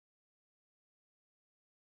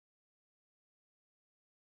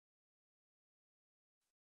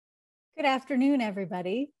Good afternoon,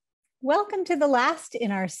 everybody. Welcome to the last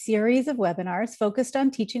in our series of webinars focused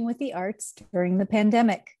on teaching with the arts during the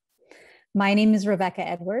pandemic. My name is Rebecca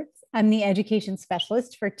Edwards. I'm the education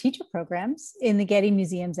specialist for teacher programs in the Getty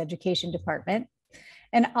Museum's Education Department,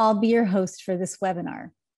 and I'll be your host for this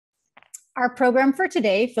webinar. Our program for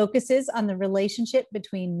today focuses on the relationship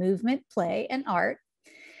between movement, play, and art,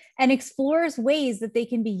 and explores ways that they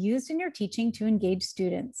can be used in your teaching to engage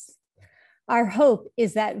students. Our hope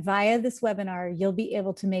is that via this webinar, you'll be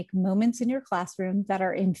able to make moments in your classroom that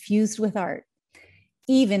are infused with art,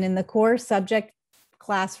 even in the core subject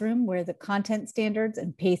classroom where the content standards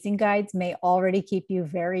and pacing guides may already keep you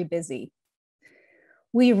very busy.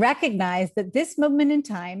 We recognize that this moment in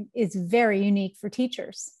time is very unique for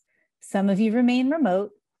teachers. Some of you remain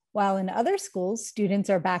remote, while in other schools, students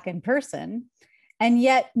are back in person, and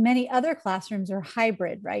yet many other classrooms are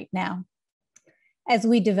hybrid right now. As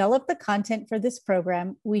we develop the content for this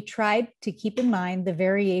program, we tried to keep in mind the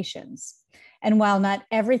variations. And while not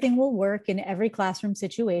everything will work in every classroom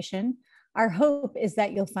situation, our hope is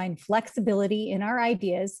that you'll find flexibility in our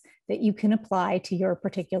ideas that you can apply to your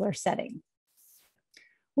particular setting.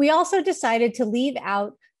 We also decided to leave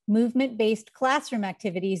out movement-based classroom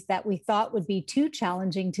activities that we thought would be too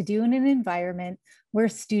challenging to do in an environment where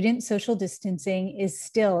student social distancing is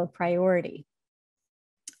still a priority.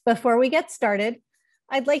 Before we get started,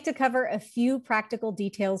 I'd like to cover a few practical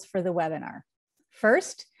details for the webinar.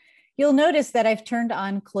 First, you'll notice that I've turned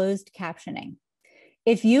on closed captioning.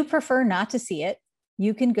 If you prefer not to see it,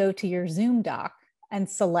 you can go to your Zoom doc and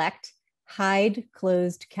select Hide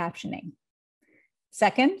Closed Captioning.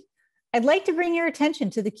 Second, I'd like to bring your attention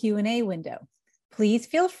to the Q&A window. Please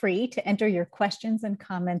feel free to enter your questions and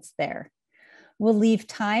comments there. We'll leave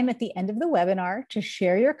time at the end of the webinar to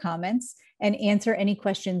share your comments and answer any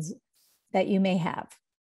questions that you may have.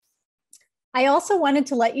 I also wanted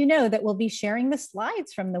to let you know that we'll be sharing the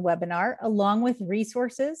slides from the webinar along with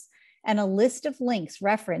resources and a list of links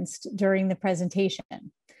referenced during the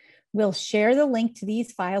presentation. We'll share the link to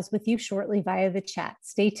these files with you shortly via the chat.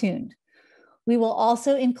 Stay tuned. We will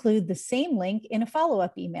also include the same link in a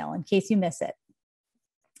follow-up email in case you miss it.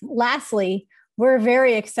 Lastly, we're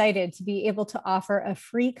very excited to be able to offer a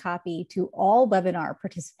free copy to all webinar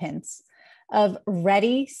participants of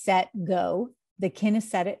Ready, Set, Go, the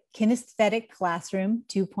Kinesthetic Classroom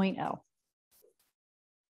 2.0.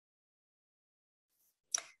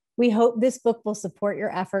 We hope this book will support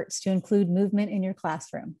your efforts to include movement in your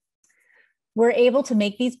classroom. We're able to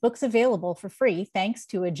make these books available for free thanks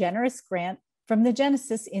to a generous grant from the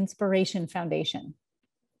Genesis Inspiration Foundation.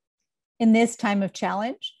 In this time of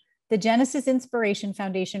challenge, the Genesis Inspiration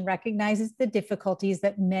Foundation recognizes the difficulties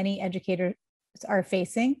that many educators are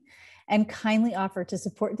facing and kindly offer to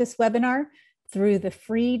support this webinar through the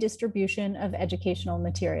free distribution of educational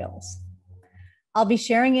materials. I'll be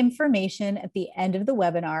sharing information at the end of the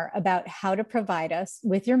webinar about how to provide us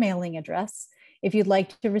with your mailing address if you'd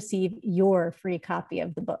like to receive your free copy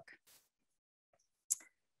of the book.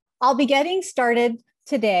 I'll be getting started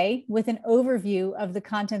today with an overview of the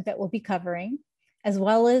content that we'll be covering, as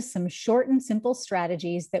well as some short and simple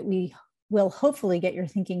strategies that we will hopefully get your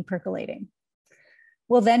thinking percolating.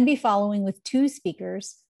 We'll then be following with two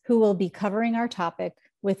speakers who will be covering our topic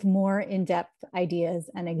with more in-depth ideas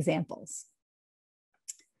and examples.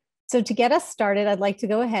 So to get us started, I'd like to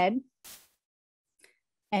go ahead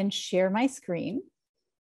and share my screen.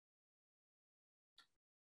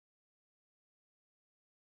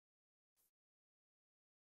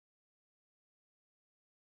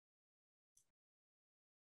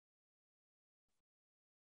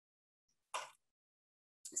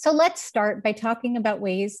 So let's start by talking about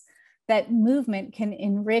ways that movement can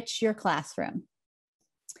enrich your classroom.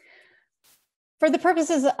 For the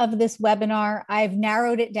purposes of this webinar, I've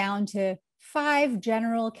narrowed it down to 5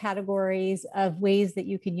 general categories of ways that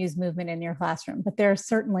you can use movement in your classroom, but there are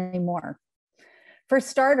certainly more. For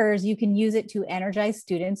starters, you can use it to energize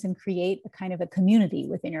students and create a kind of a community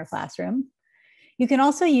within your classroom. You can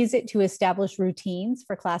also use it to establish routines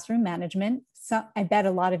for classroom management. So I bet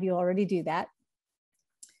a lot of you already do that.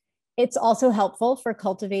 It's also helpful for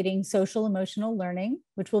cultivating social emotional learning,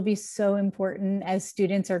 which will be so important as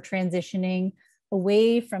students are transitioning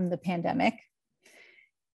away from the pandemic.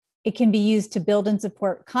 It can be used to build and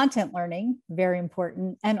support content learning, very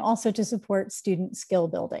important, and also to support student skill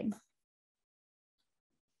building.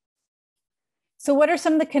 So what are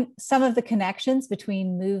some of the connections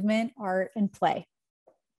between movement, art, and play?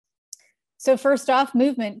 So first off,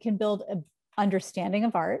 movement can build an understanding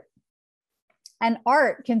of art. And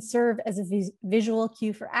art can serve as a visual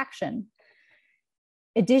cue for action.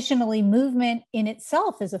 Additionally, movement in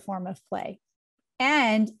itself is a form of play.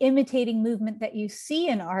 And imitating movement that you see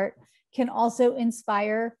in art can also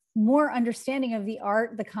inspire more understanding of the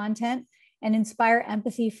art, the content, and inspire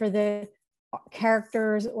empathy for the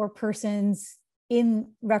characters or persons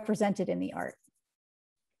represented in the art.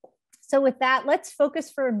 So with that, let's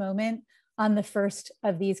focus for a moment on the first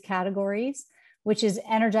of these categories, which is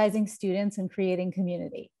energizing students and creating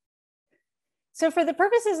community. So for the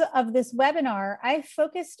purposes of this webinar, I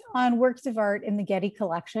focused on works of art in the Getty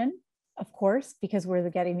collection, of course, because we're the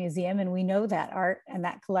Getty Museum and we know that art and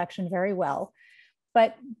that collection very well.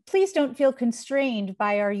 But please don't feel constrained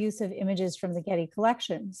by our use of images from the Getty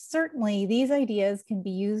collection. Certainly, these ideas can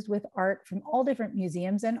be used with art from all different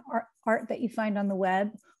museums and art that you find on the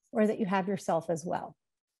web or that you have yourself as well.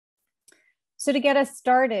 So to get us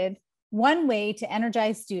started, one way to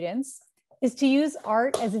energize students is to use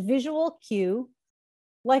art as a visual cue,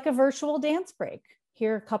 like a virtual dance break.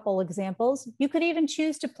 Here are a couple examples. You could even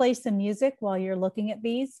choose to play some music while you're looking at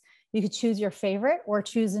these. You could choose your favorite or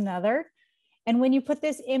choose another. And when you put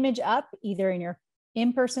this image up, either in your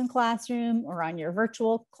in-person classroom or on your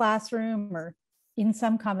virtual classroom or in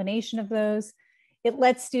some combination of those, it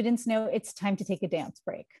lets students know it's time to take a dance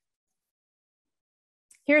break.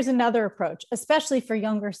 Here's another approach, especially for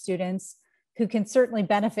younger students who can certainly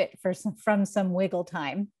benefit from some wiggle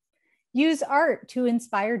time. Use art to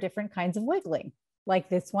inspire different kinds of wiggling, like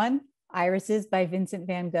this one, Irises by Vincent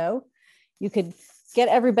van Gogh. You could get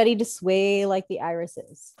everybody to sway like the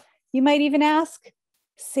irises. You might even ask,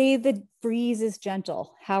 say the breeze is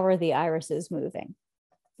gentle. How are the irises moving?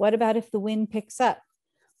 What about if the wind picks up?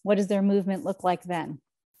 What does their movement look like then?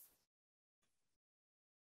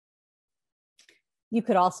 You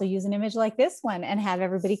could also use an image like this one and have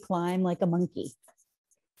everybody climb like a monkey.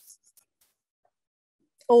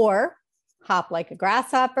 Or hop like a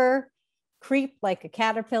grasshopper, creep like a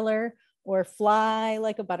caterpillar, or fly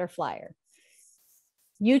like a butterflyer.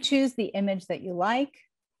 You choose the image that you like.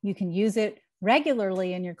 You can use it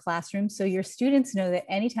regularly in your classroom so your students know that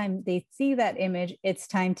anytime they see that image, it's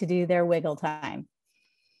time to do their wiggle time.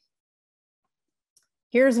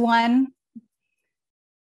 Here's one,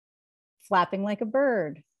 flapping like a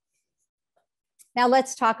bird. Now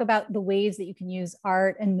let's talk about the ways that you can use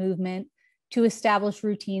art and movement to establish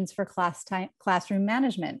routines for classroom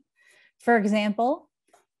management. For example,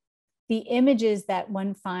 the images that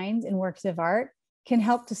one finds in works of art can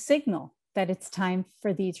help to signal that it's time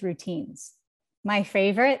for these routines. My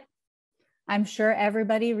favorite, I'm sure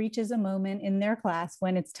everybody reaches a moment in their class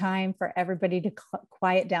when it's time for everybody to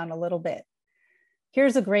quiet down a little bit.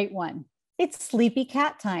 Here's a great one. It's sleepy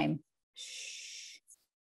cat time. Shh.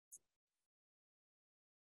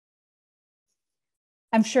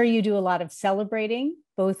 I'm sure you do a lot of celebrating,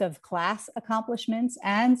 both of class accomplishments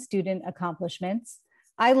and student accomplishments.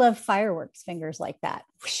 I love fireworks fingers like that.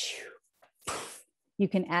 You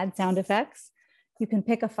can add sound effects. You can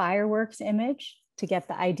pick a fireworks image to get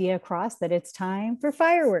the idea across that it's time for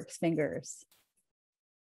fireworks fingers.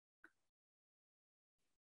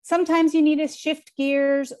 Sometimes you need to shift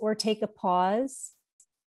gears or take a pause.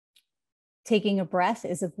 Taking a breath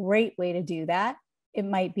is a great way to do that. It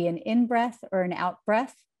might be an in-breath or an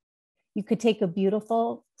out-breath. You could take a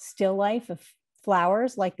beautiful still life of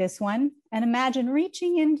flowers like this one and imagine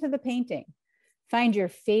reaching into the painting. Find your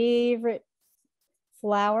favorite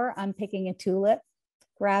flower. I'm picking a tulip.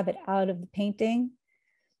 Grab it out of the painting.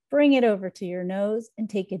 Bring it over to your nose and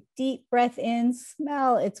take a deep breath in.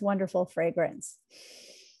 Smell its wonderful fragrance.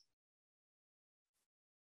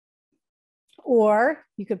 Or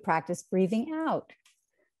you could practice breathing out.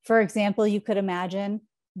 For example, you could imagine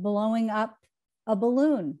blowing up a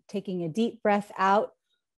balloon, taking a deep breath out.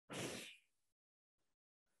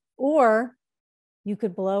 Or you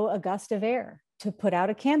could blow a gust of air to put out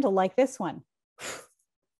a candle like this one.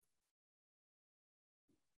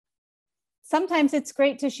 Sometimes it's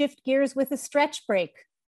great to shift gears with a stretch break.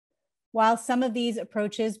 While some of these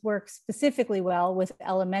approaches work specifically well with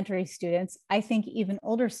elementary students, I think even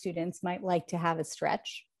older students might like to have a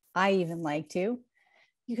stretch. I even like to.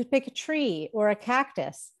 You could pick a tree or a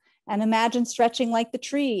cactus and imagine stretching like the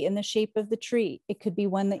tree in the shape of the tree. It could be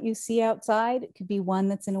one that you see outside. It could be one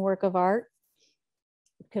that's in a work of art.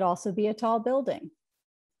 It could also be a tall building.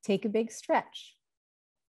 Take a big stretch.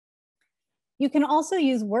 You can also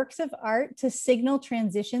use works of art to signal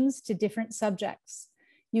transitions to different subjects.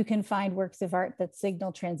 You can find works of art that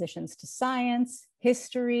signal transitions to science,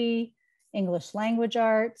 history, English language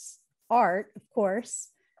arts, art, of course.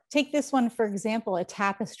 Take this one, for example, a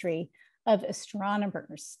tapestry of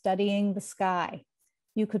astronomers studying the sky.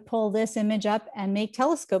 You could pull this image up and make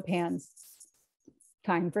telescope hands.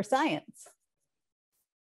 Time for science.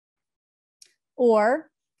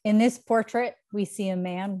 Or In this portrait, we see a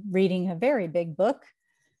man reading a very big book.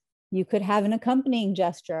 You could have an accompanying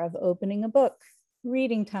gesture of opening a book,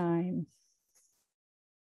 reading time.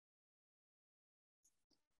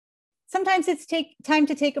 Sometimes it's time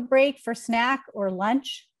to take a break for snack or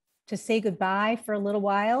lunch, to say goodbye for a little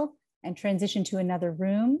while and transition to another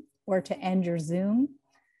room or to end your Zoom.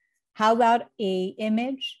 How about an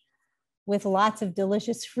image with lots of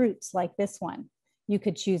delicious fruits like this one? You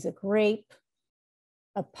could choose a grape,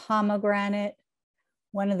 a pomegranate,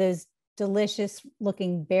 one of those delicious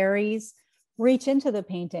looking berries. Reach into the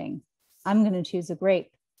painting. I'm going to choose a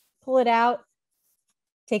grape. Pull it out,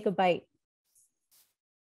 take a bite.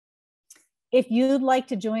 If you'd like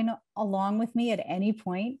to join along with me at any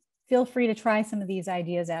point, feel free to try some of these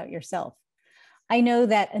ideas out yourself. I know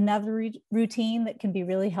that another routine that can be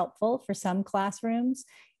really helpful for some classrooms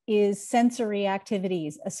is sensory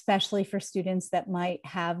activities, especially for students that might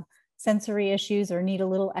have sensory issues or need a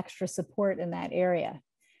little extra support in that area.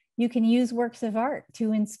 You can use works of art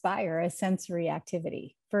to inspire a sensory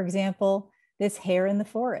activity. For example, this hare in the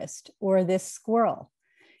forest or this squirrel.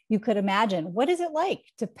 You could imagine, what is it like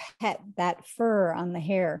to pet that fur on the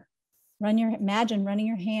hare? Imagine running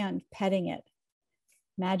your hand, petting it.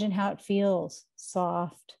 Imagine how it feels,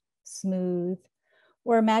 soft, smooth.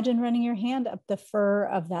 Or imagine running your hand up the fur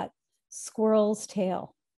of that squirrel's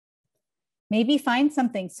tail. Maybe find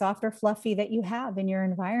something soft or fluffy that you have in your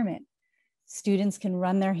environment. Students can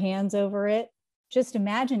run their hands over it, just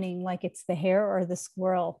imagining like it's the hare or the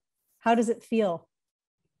squirrel. How does it feel?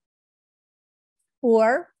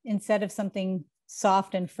 Or instead of something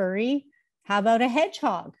soft and furry, how about a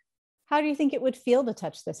hedgehog? How do you think it would feel to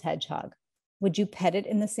touch this hedgehog? Would you pet it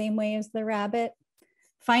in the same way as the rabbit?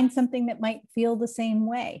 Find something that might feel the same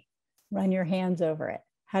way. Run your hands over it.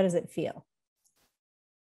 How does it feel?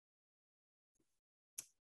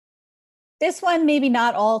 This one, maybe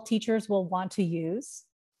not all teachers will want to use,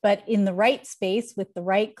 but in the right space with the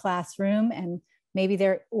right classroom and maybe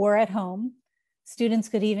or at home, students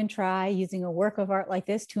could even try using a work of art like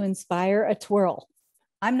this to inspire a twirl.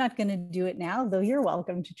 I'm not going to do it now, though you're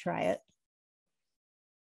welcome to try it.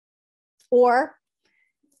 Or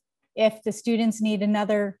if the students need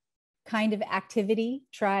another kind of activity,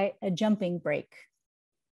 try a jumping break.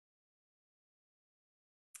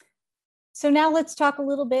 So now let's talk a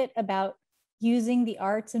little bit about using the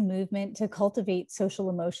arts and movement to cultivate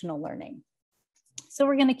social emotional learning. So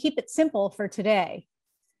we're going to keep it simple for today.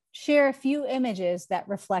 Share a few images that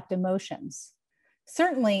reflect emotions.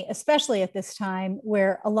 Certainly, especially at this time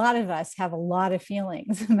where a lot of us have a lot of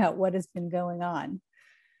feelings about what has been going on.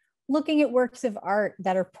 Looking at works of art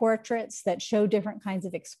that are portraits that show different kinds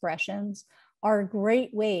of expressions are a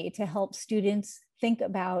great way to help students think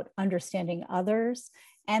about understanding others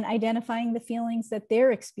and identifying the feelings that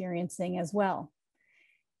they're experiencing as well.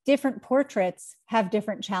 Different portraits have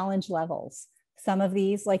different challenge levels. Some of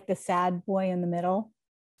these, like the sad boy in the middle,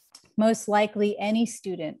 most likely any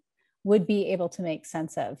student would be able to make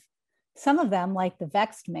sense of. Some of them, like the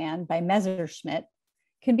Vexed Man by Messerschmitt,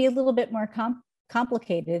 can be a little bit more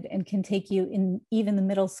complicated and can take you in even the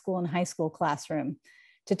middle school and high school classroom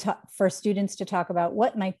for students to talk about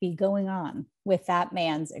what might be going on with that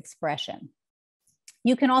man's expression.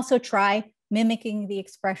 You can also try mimicking the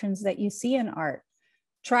expressions that you see in art.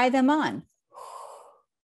 Try them on.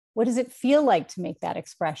 What does it feel like to make that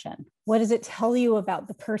expression? What does it tell you about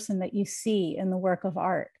the person that you see in the work of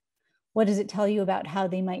art? What does it tell you about how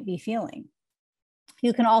they might be feeling?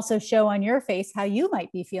 You can also show on your face how you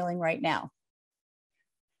might be feeling right now.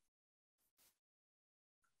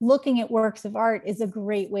 Looking at works of art is a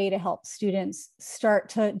great way to help students start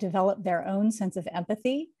to develop their own sense of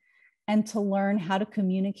empathy and to learn how to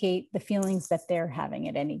communicate the feelings that they're having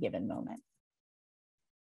at any given moment.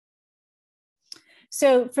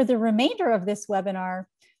 So for the remainder of this webinar,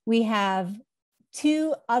 we have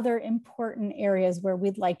two other important areas where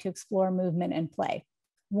we'd like to explore movement and play.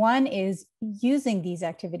 One is using these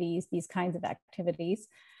activities, these kinds of activities,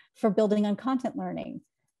 for building on content learning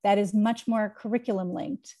that is much more curriculum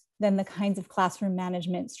linked than the kinds of classroom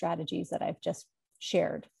management strategies that I've just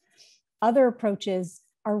shared. Other approaches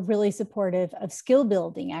are really supportive of skill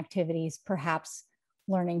building activities, perhaps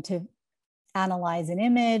learning to analyze an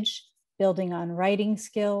image, building on writing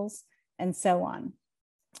skills, and so on.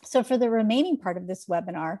 So for the remaining part of this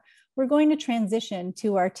webinar, we're going to transition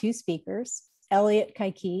to our two speakers, Elliot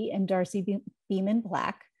Kaiki and Darcy Beeman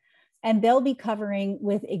Black, and they'll be covering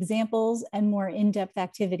with examples and more in-depth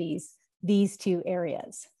activities these two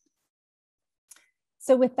areas.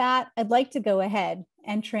 So with that, I'd like to go ahead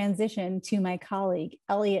and transition to my colleague,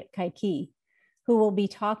 Elliot Kaiki, who will be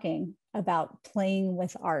talking about playing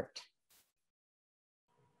with art.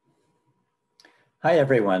 Hi,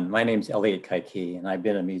 everyone. My name's Elliot Kaiki, and I've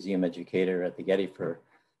been a museum educator at the Getty for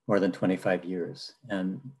more than 25 years.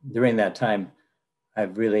 And during that time,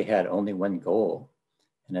 I've really had only one goal,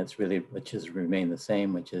 and it's really, which has remained the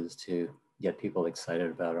same, which is to get people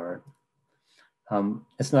excited about art.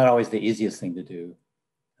 It's not always the easiest thing to do,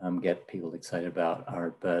 get people excited about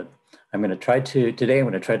art, but today I'm going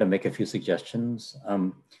to try to make a few suggestions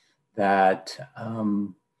that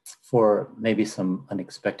for maybe some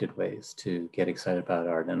unexpected ways to get excited about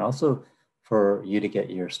art, and also for you to get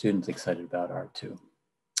your students excited about art too.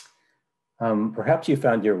 Perhaps you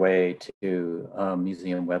found your way to a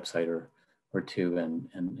museum website or two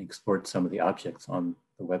and explored some of the objects on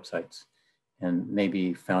the websites, and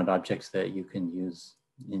maybe found objects that you can use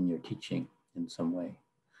in your teaching in some way.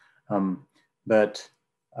 But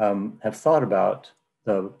have thought about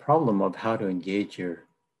the problem of how to engage your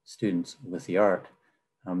students with the art.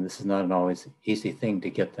 This is not an always easy thing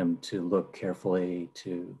to get them to look carefully,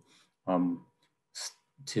 to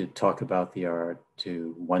talk about the art,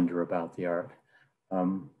 to wonder about the art.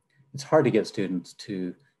 It's hard to get students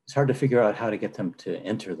to, it's hard to figure out how to get them to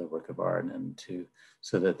enter the work of art and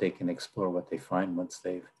so that they can explore what they find once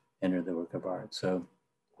they've entered the work of art. So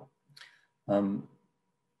I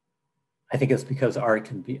think it's because art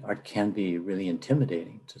can be really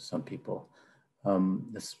intimidating to some people.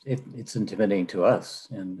 It's intimidating to us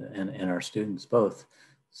and our students both.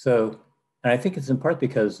 So, and I think it's in part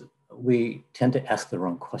because we tend to ask the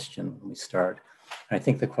wrong question when we start. And I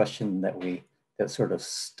think the question that sort of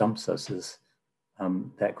stumps us is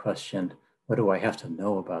that question, what do I have to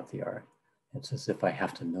know about the art? It's as if I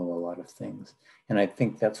have to know a lot of things. And I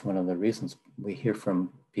think that's one of the reasons we hear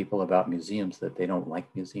from people about museums that they don't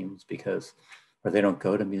like museums or they don't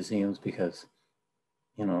go to museums because,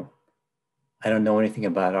 you know, I don't know anything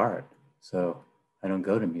about art, so I don't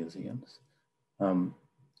go to museums.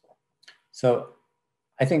 So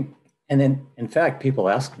I think, and then in fact, people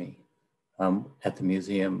ask me at the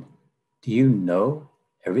museum, do you know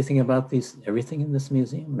everything about everything in this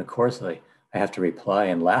museum? And of course, I have to reply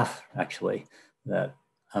and laugh, actually, that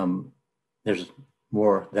there's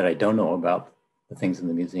more that I don't know about the things in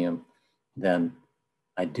the museum than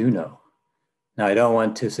I do know. Now, I don't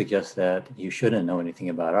want to suggest that you shouldn't know anything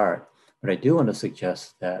about art, but I do want to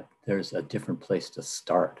suggest that there's a different place to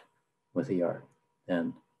start with the art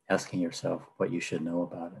than asking yourself what you should know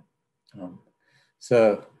about it.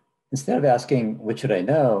 So instead of asking, what should I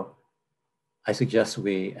know? I suggest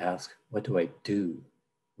we ask, what do I do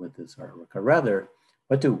with this artwork? Or rather,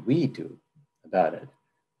 what do we do about it?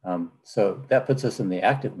 So that puts us in the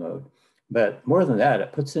active mode. But more than that,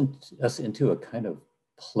 it puts us into a kind of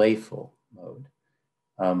playful mode.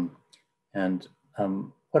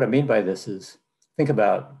 What I mean by this is, think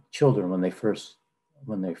about children when they first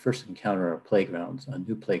encounter a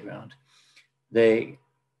new playground. They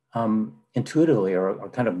intuitively or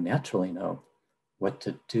kind of naturally know what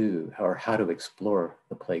to do or how to explore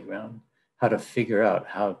the playground, how to figure out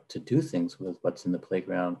how to do things with what's in the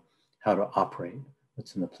playground, how to operate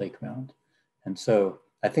what's in the playground. And so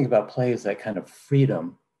I think about play as that kind of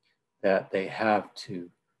freedom that they have to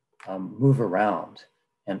move around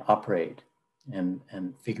and operate and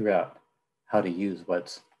figure out how to use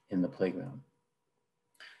what's in the playground.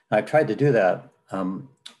 Now, I've tried to do that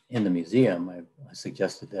in the museum. I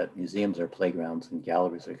suggested that museums are playgrounds and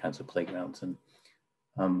galleries are kinds of playgrounds. And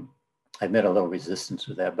I've met a little resistance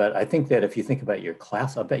to that. But I think that if you think about your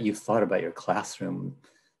class, I'll bet you've thought about your classroom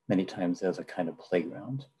many times as a kind of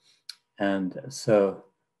playground. And so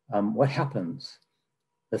what happens?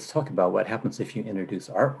 Let's talk about what happens if you introduce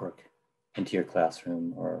artwork into your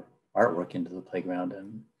classroom or artwork into the playground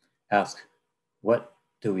and ask, what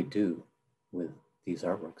do we do with these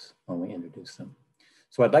artworks when we introduce them?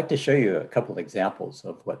 So I'd like to show you a couple of examples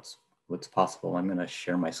of what's possible. I'm going to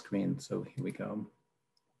share my screen. So here we go.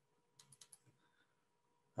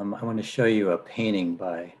 I want to show you a painting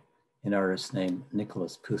by an artist named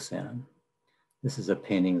Nicholas Poussin. This is a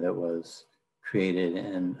painting that was created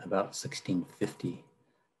in about 1650.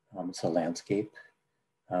 It's a landscape.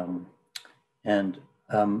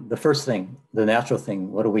 The first thing, the natural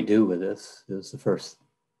thing, what do we do with this is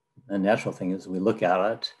the natural thing is we look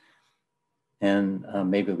at it and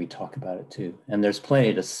maybe we talk about it too. And there's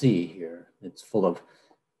plenty to see here. It's full of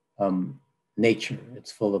nature.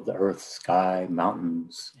 It's full of the earth, sky,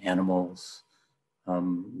 mountains, animals.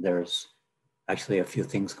 There's actually a few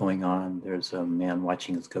things going on. There's a man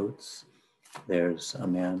watching his goats. There's a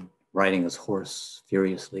man riding his horse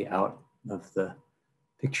furiously out of the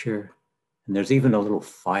picture. And there's even a little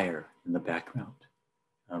fire in the background.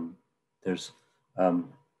 There's a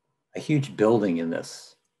huge building in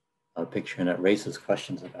this picture, and it raises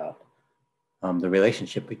questions about the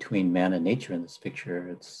relationship between man and nature in this picture.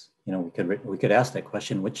 It's, you know, we could ask that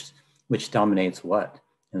question, which dominates what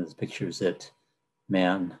in this picture? Is it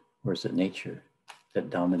man or is it nature that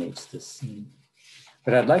dominates this scene?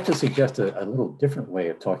 But I'd like to suggest a little different way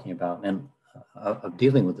of talking about and of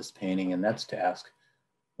dealing with this painting, and that's to ask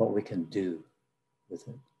what we can do with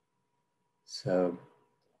it. So,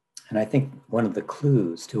 and I think one of the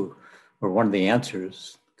clues to, or one of the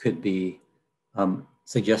answers could be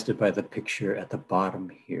suggested by the picture at the bottom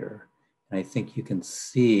here. And I think you can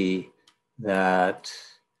see that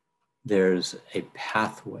there's a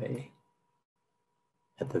pathway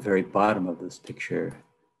at the very bottom of this picture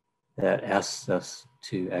that asks us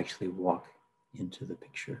to actually walk into the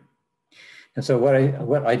picture. And so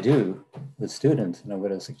what I do with students, and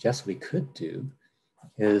what I suggest we could do,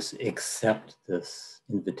 is accept this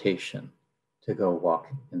invitation to go walk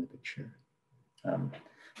in the picture.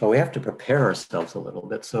 But we have to prepare ourselves a little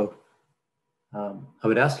bit. So I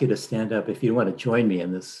would ask you to stand up. If you want to join me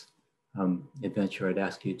in this adventure, I'd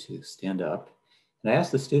ask you to stand up. And I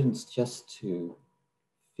ask the students just to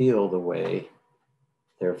feel the way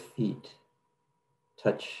their feet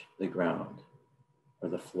touch the ground or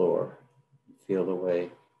the floor. Feel the way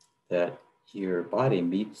that your body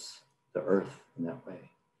meets the earth in that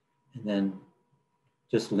way. And then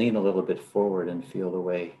just lean a little bit forward and feel the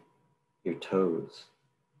way your toes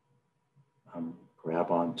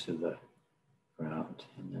grab onto the ground,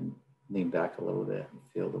 and then lean back a little bit and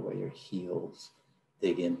feel the way your heels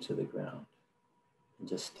dig into the ground. And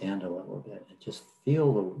just stand a little bit and just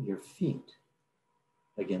feel your feet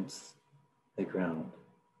against the ground.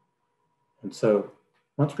 And so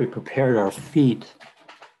once we prepared our feet,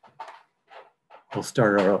 we'll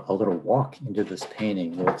start a little walk into this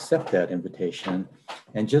painting. We'll accept that invitation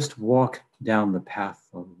and just walk down the path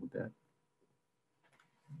a little bit.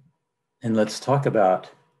 And let's talk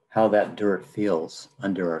about how that dirt feels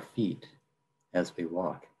under our feet as we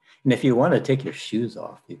walk. And if you want to take your shoes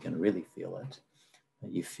off, you can really feel it.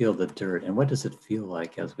 You feel the dirt. And what does it feel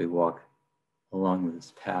like as we walk along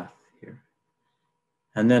this path here?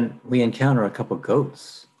 And then we encounter a couple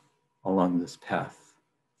goats along this path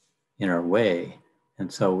in our way.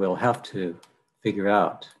 And so we'll have to figure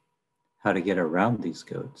out how to get around these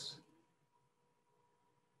goats.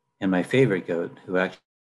 And my favorite goat, who actually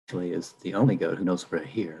is the only goat who knows we're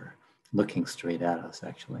here, looking straight at us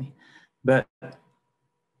actually. But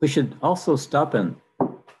we should also stop and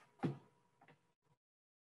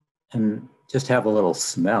just have a little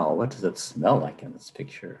smell. What does it smell like in this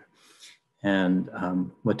picture? And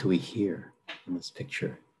what do we hear in this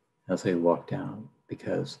picture as we walk down?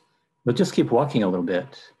 Because we'll just keep walking a little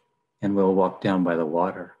bit and we'll walk down by the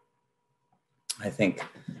water. I think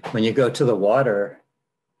when you go to the water,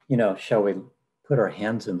 you know, shall we put our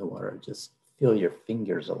hands in the water? Just feel your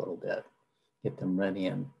fingers a little bit, get them ready,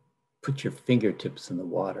 and put your fingertips in the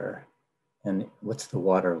water. And what's the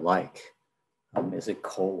water like? Is it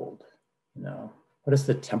cold? You know, what is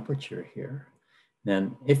the temperature here?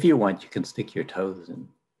 Then if you want, you can stick your toes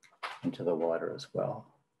into the water as well.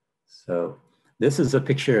 So this is a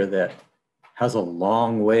picture that has a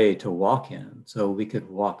long way to walk in. So we could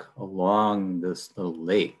walk along this little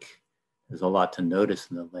lake. There's a lot to notice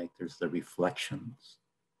in the lake. There's the reflections.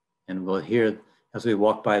 And we'll hear, as we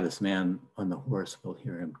walk by this man on the horse, we'll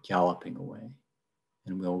hear him galloping away.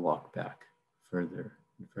 And we'll walk back further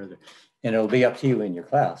and further. And it'll be up to you in your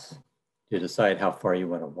class to decide how far you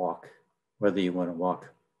want to walk, whether you want to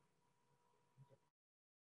walk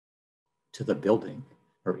to the building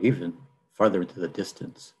or even farther into the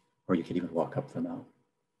distance, or you could even walk up the mountain.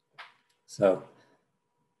 So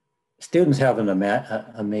students have an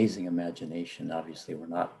amazing imagination. Obviously, we're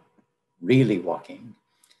not really walking,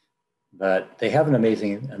 but they have an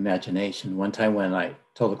amazing imagination. One time when I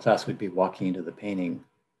told the class we'd be walking into the painting,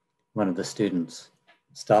 one of the students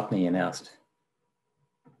stopped me and asked,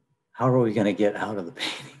 how are we going to get out of the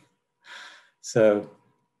painting? So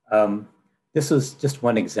this is just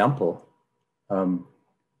one example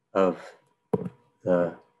of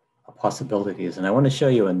the possibilities. And I want to show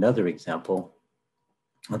you another example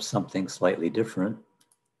of something slightly different.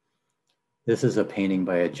 This is a painting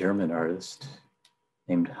by a German artist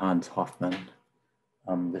named Hans Hofmann.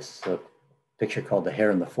 This is a picture called The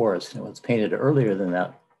Hare in the Forest, and it was painted earlier than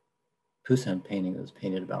that Poussin painting. It was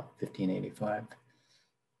painted about 1585.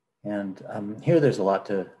 And here there's a lot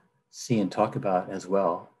to see and talk about as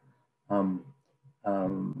well.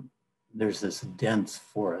 There's this dense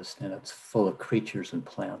forest and it's full of creatures and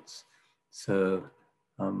plants. So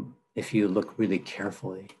if you look really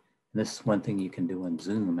carefully, and this is one thing you can do on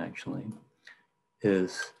Zoom actually,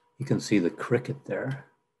 is you can see the cricket there.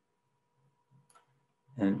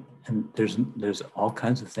 And there's all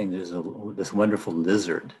kinds of things. There's this wonderful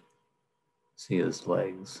lizard. See his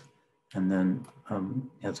legs. And then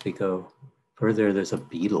as we go further, there's a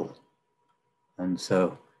beetle. And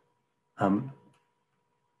so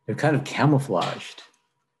they're kind of camouflaged,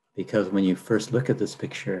 because when you first look at this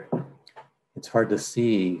picture, it's hard to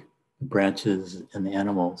see the branches and the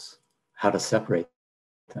animals, how to separate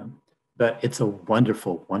them. But it's a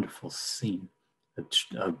wonderful, wonderful scene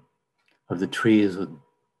of the trees with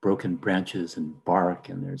broken branches and bark.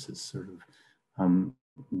 And there's this sort of,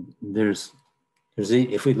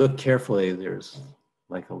 if we look carefully, there's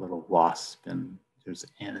like a little wasp, and there's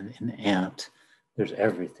an ant. There's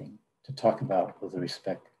everything to talk about with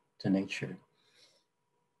respect to nature.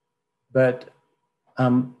 But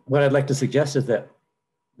what I'd like to suggest is that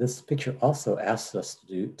this picture also asks us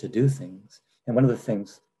to do things. And one of the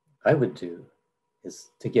things I would do is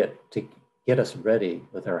to get us ready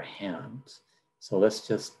with our hands. So let's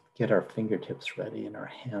just get our fingertips ready and our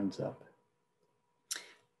hands up.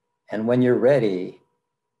 And when you're ready,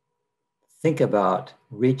 think about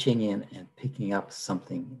reaching in and picking up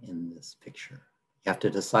something in this picture. You have to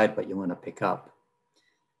decide what you want to pick up.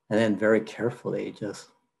 And then very carefully just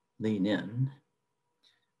lean in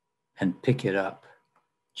and pick it up.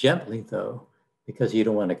 Gently though, because you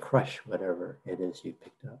don't want to crush whatever it is you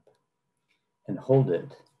picked up. And hold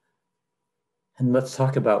it. And let's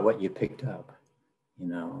talk about what you picked up. You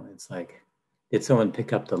know, it's like, did someone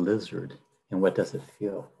pick up the lizard? And what does it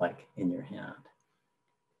feel like in your hand?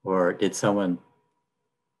 Or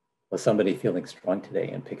was somebody feeling strong today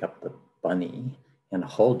and pick up the bunny and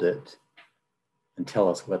hold it and tell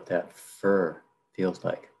us what that fur feels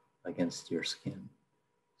like against your skin?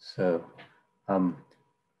 So, and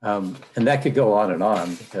that could go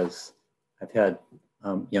on, because I've had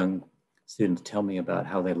young students tell me about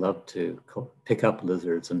how they love to pick up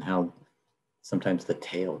lizards and how sometimes the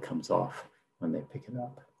tail comes off when they pick it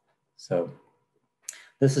up. So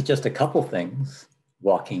this is just a couple things,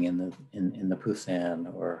 walking in the Poussin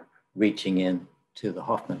or reaching in to the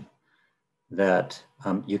Hoffman, that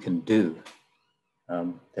you can do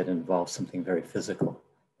that involves something very physical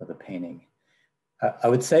with a painting. I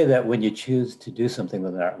would say that when you choose to do something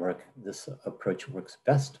with an artwork, this approach works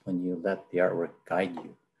best when you let the artwork guide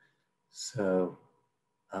you. So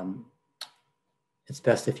it's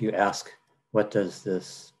best if you ask, what does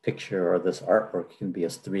this picture or this artwork, can be a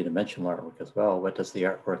three-dimensional artwork as well, what does the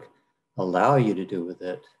artwork allow you to do with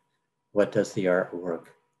it? What does the artwork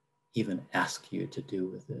even ask you to do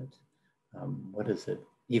with it? What is it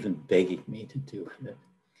even begging me to do with it?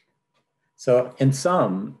 So in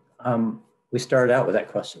sum, we started out with that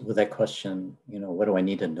question, you know, what do I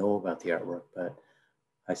need to know about the artwork? But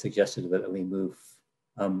I suggested that we move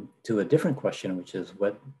to a different question, which is,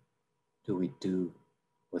 what do we do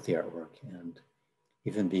with the artwork? And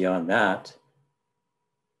even beyond that,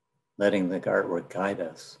 letting the artwork guide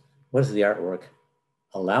us. What is the artwork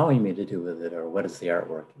allowing me to do with it? Or what is the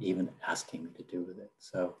artwork even asking me to do with it?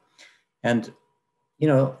 So, and you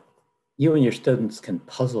know, you and your students can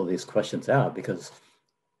puzzle these questions out, because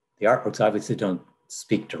the artworks obviously don't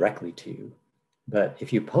speak directly to you. But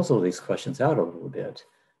if you puzzle these questions out a little bit,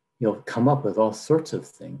 you'll come up with all sorts of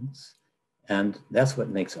things. And that's what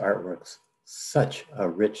makes artworks such a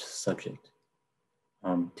rich subject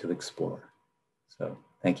to explore. So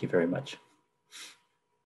thank you very much.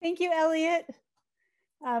 Thank you, Elliot.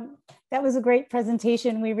 That was a great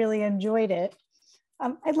presentation. We really enjoyed it.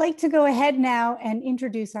 I'd like to go ahead now and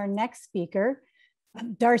introduce our next speaker,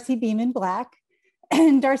 Darcy Beeman-Black.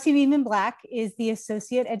 And Darcy Beeman-Black is the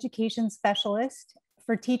Associate Education Specialist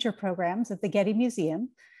for Teacher Programs at the Getty Museum.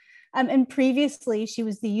 And previously, she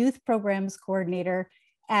was the Youth Programs Coordinator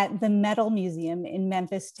at the Metal Museum in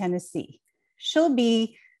Memphis, Tennessee. She'll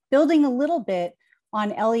be building a little bit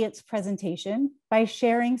on Elliot's presentation by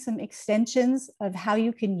sharing some extensions of how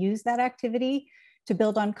you can use that activity to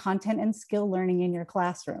build on content and skill learning in your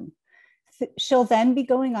classroom. She'll then be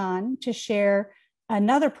going on to share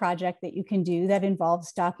another project that you can do that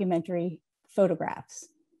involves documentary photographs.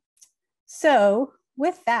 So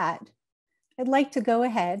with that, I'd like to go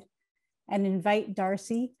ahead and invite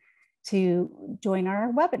Darcy to join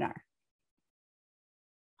our webinar.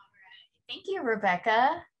 All right. Thank you,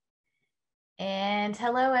 Rebecca. And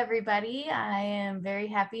hello, everybody. I am very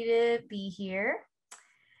happy to be here.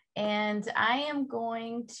 And I am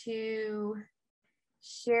going to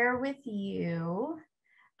share with you,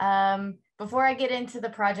 before I get into the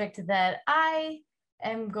project that I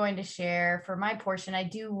am going to share for my portion, I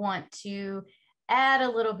do want to add a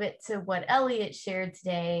little bit to what Elliot shared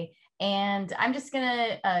today. And I'm just going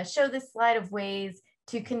to show this slide of ways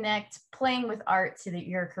to connect playing with art to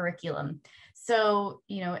your curriculum. So,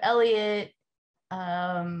 you know, Elliot,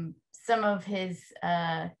 some of his,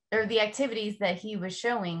 or the activities that he was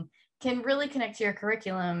showing can really connect to your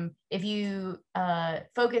curriculum if you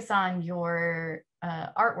focus on your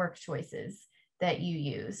artwork choices that you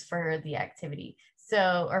use for the activity.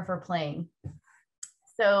 So, or for playing.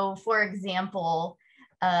 So for example,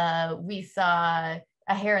 we saw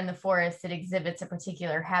a hare in the forest that exhibits a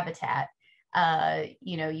particular habitat.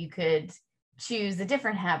 You know, you could choose a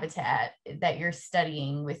different habitat that you're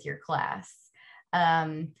studying with your class.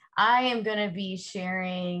 I am going to be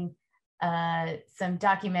sharing some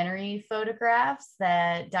documentary photographs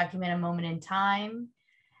that document a moment in time.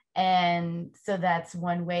 And so that's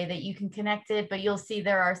one way that you can connect it, but you'll see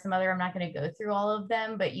there are some other, I'm not going to go through all of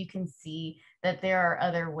them, but you can see that there are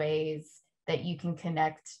other ways that you can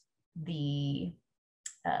connect the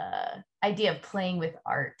idea of playing with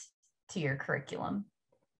art to your curriculum.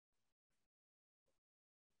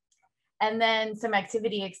 And then some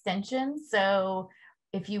activity extensions. So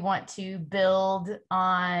if you want to build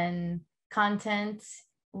on content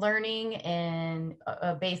learning and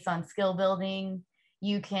based on skill building,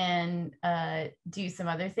 you can do some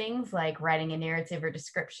other things like writing a narrative or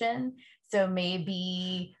description. So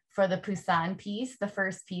maybe for the Poussin piece, the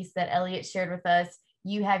first piece that Elliot shared with us,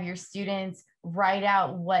 you have your students write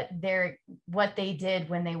out what they did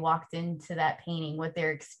when they walked into that painting, what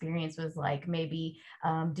their experience was like. Maybe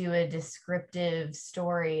do a descriptive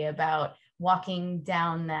story about walking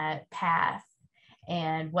down that path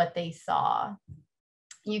and what they saw.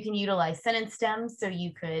 You can utilize sentence stems, so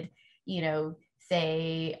you could, you know,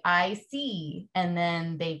 say, I see, and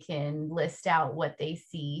then they can list out what they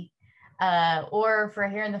see. Or for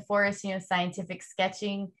Hare in the Forest, you know, scientific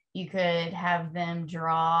sketching, you could have them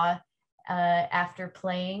draw after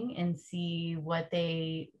playing and see what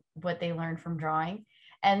they learned from drawing.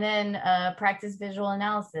 And then practice visual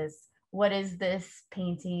analysis. What is this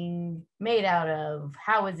painting made out of?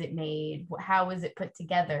 How was it made? How was it put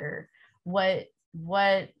together? What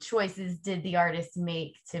choices did the artist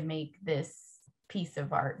make to make this piece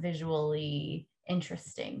of art visually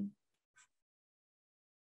interesting?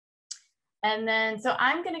 And then, so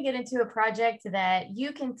I'm going to get into a project that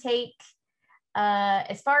you can take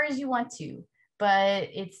as far as you want to, but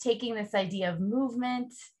it's taking this idea of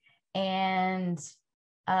movement and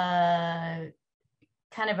kind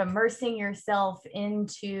of immersing yourself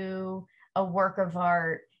into a work of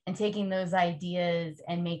art and taking those ideas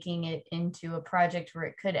and making it into a project where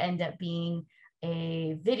it could end up being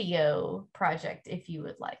a video project if you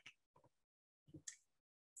would like.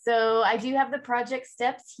 So I do have the project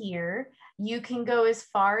steps here. You can go as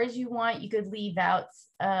far as you want. You could leave out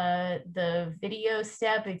the video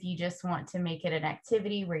step if you just want to make it an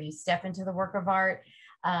activity where you step into the work of art.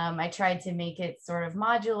 I tried to make it sort of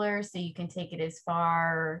modular so you can take it as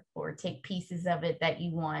far or take pieces of it that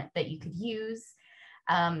you want that you could use.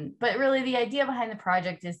 But really the idea behind the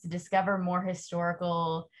project is to discover more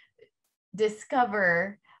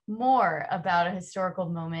about a historical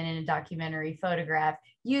moment in a documentary photograph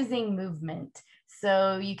using movement.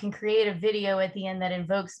 So you can create a video at the end that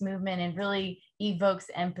invokes movement and really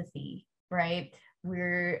evokes empathy, right?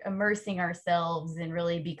 We're immersing ourselves in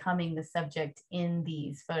really becoming the subject in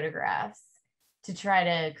these photographs to try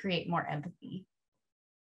to create more empathy.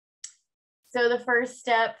 So the first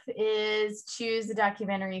step is choose a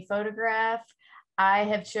documentary photograph. I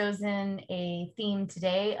have chosen a theme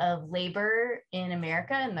today of labor in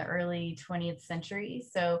America in the early 20th century.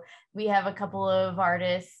 So we have a couple of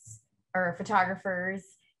artists or photographers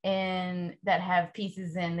that have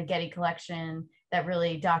pieces in the Getty collection that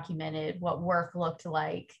really documented what work looked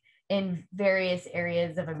like in various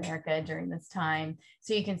areas of America during this time.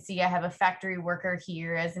 So you can see I have a factory worker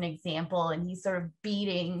here as an example, and he's sort of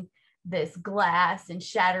beating this glass and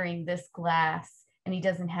shattering this glass. And he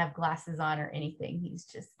doesn't have glasses on or anything. He's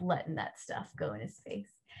just letting that stuff go in his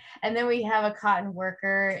face. And then we have a cotton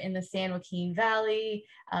worker in the San Joaquin Valley,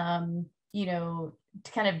 you know,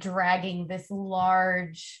 kind of dragging this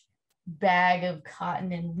large bag of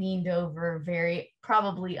cotton and leaned over, very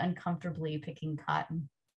probably uncomfortably picking cotton.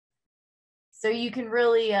 So you can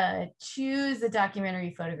really choose a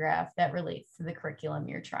documentary photograph that relates to the curriculum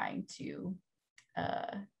you're trying to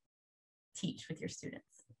teach with your students.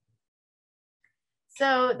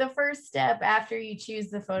 So the first step after you choose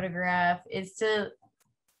the photograph is to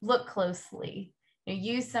look closely. You know,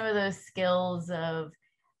 use some of those skills of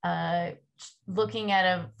looking at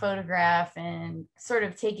a photograph and sort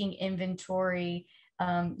of taking inventory.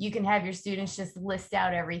 You can have your students just list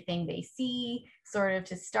out everything they see, sort of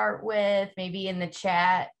to start with. Maybe in the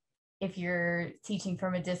chat, if you're teaching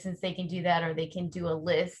from a distance, they can do that, or they can do a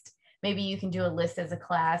list. Maybe you can do a list as a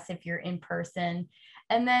class if you're in person.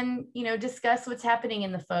 And then, discuss what's happening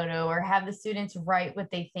in the photo, or have the students write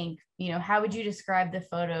what they think. How would you describe the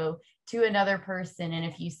photo to another person in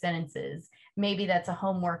a few sentences? Maybe that's a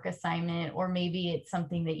homework assignment, or maybe it's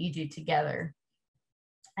something that you do together.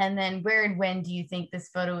 And then where and when do you think this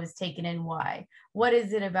photo was taken, and why? What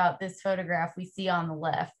is it about this photograph we see on the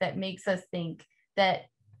left that makes us think that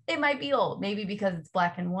it might be old? Maybe because it's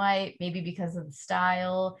black and white, maybe because of the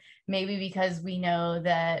style, maybe because we know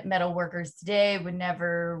that metal workers today would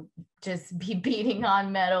never just be beating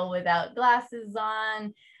on metal without glasses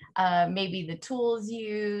on, maybe the tools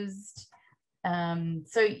used.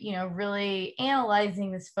 So, really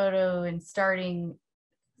analyzing this photo and starting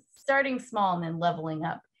small and then leveling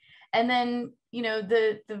up. And then,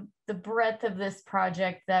 the breadth of this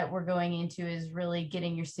project that we're going into is really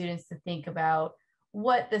getting your students to think about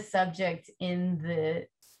what the subject in the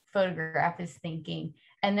photograph is thinking,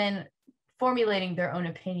 and then formulating their own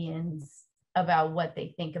opinions about what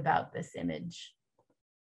they think about this image.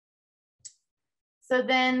 So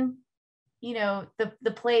then,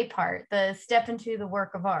 the play part, the step into the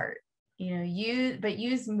work of art,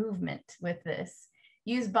 use movement with this.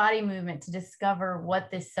 Use body movement to discover what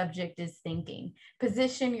this subject is thinking.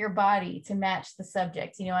 Position your body to match the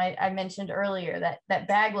subject. I mentioned earlier that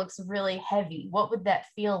bag looks really heavy. What would that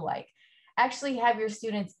feel like? Actually have your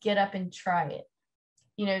students get up and try it.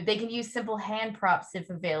 They can use simple hand props if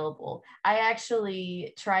available. I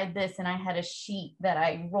actually tried this, and I had a sheet that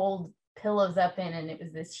I rolled pillows up in, and it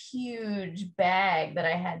was this huge bag that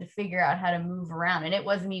I had to figure out how to move around, and it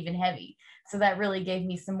wasn't even heavy. So that really gave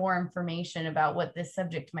me some more information about what this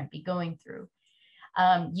subject might be going through.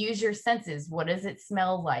 Use your senses. What does it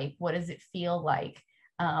smell like? What does it feel like?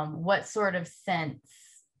 What sort of sense,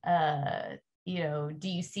 do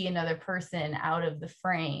you see another person out of the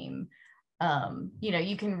frame?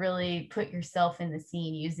 You can really put yourself in the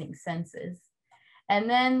scene using senses. And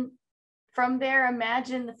then from there,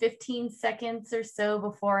 imagine the 15 seconds or so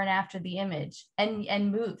before and after the image, and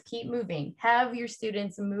move, keep moving. Have your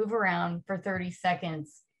students move around for 30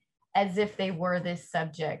 seconds as if they were this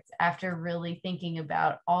subject, after really thinking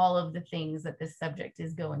about all of the things that this subject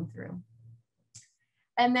is going through.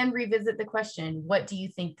 And then revisit the question, what do you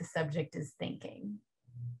think the subject is thinking?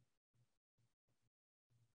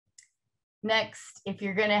 Next, if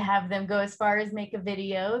you're going to have them go as far as make a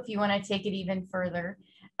video, if you want to take it even further,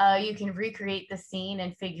 you can recreate the scene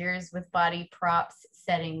and figures with body props,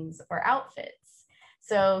 settings, or outfits.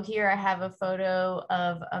 So here I have a photo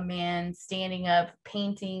of a man standing up,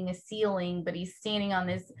 painting a ceiling, but he's standing on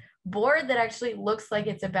this board that actually looks like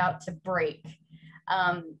it's about to break.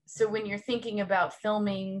 So when you're thinking about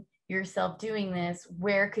filming yourself doing this,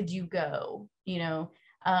 where could you go?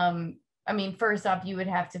 First off, you would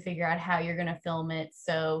have to figure out how you're going to film it.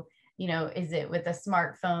 So is it with a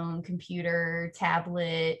smartphone, computer,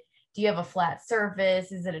 tablet? Do you have a flat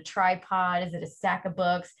surface? Is it a tripod? Is it a stack of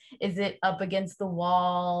books? Is it up against the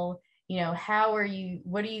wall? What are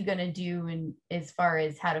you going to do as far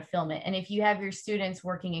as how to film it? And if you have your students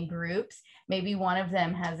working in groups, maybe one of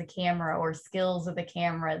them has a camera or skills with a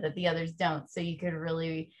camera that the others don't. So you could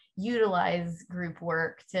really utilize group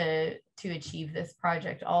work to achieve this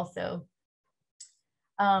project also.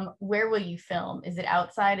 Where will you film? Is it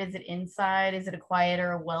outside? Is it inside? Is it a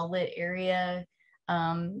quieter, well-lit area?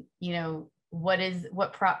 What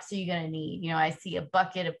props are you going to need? I see a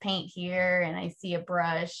bucket of paint here, and I see a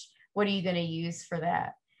brush. What are you going to use for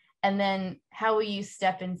that? And then how will you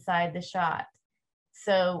step inside the shot?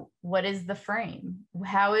 So what is the frame?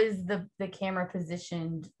 How is the camera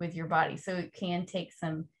positioned with your body? So it can take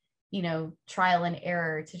some, trial and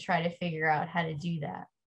error to try to figure out how to do that.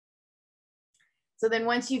 So then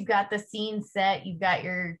once you've got the scene set, you've got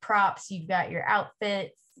your props, you've got your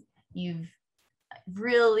outfits, you've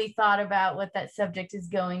really thought about what that subject is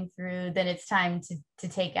going through, then it's time to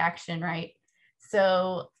take action, right?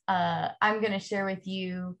 So I'm going to share with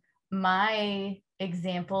you my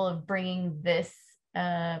example of bringing this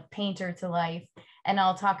painter to life, and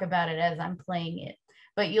I'll talk about it as I'm playing it.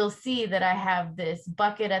 But you'll see that I have this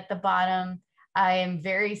bucket at the bottom. I am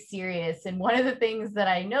very serious. And one of the things that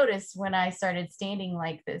I noticed when I started standing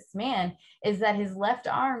like this man is that his left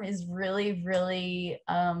arm is really, really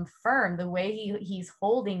firm. The way he's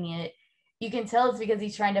holding it, you can tell it's because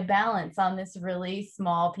he's trying to balance on this really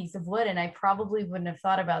small piece of wood. And I probably wouldn't have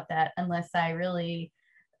thought about that unless I really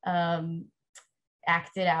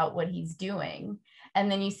acted out what he's doing.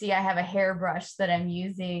 And then you see I have a hairbrush that I'm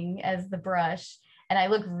using as the brush. And I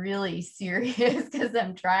look really serious because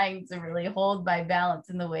I'm trying to really hold my balance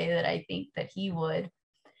in the way that I think that he would.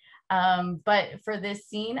 But for this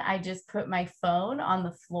scene, I just put my phone on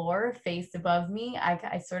the floor, face above me. I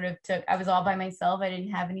was all by myself. I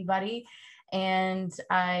didn't have anybody. And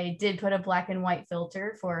I did put a black and white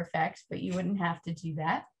filter for effect, but you wouldn't have to do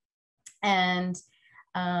that. And,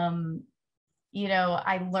 you know,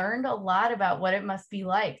 I learned a lot about what it must be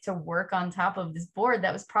like to work on top of this board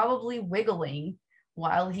that was probably wiggling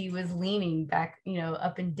while he was leaning back, you know,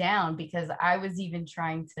 up and down, because I was even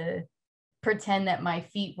trying to pretend that my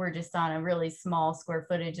feet were just on a really small square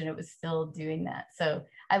footage and it was still doing that. So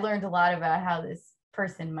I learned a lot about how this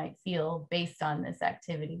person might feel based on this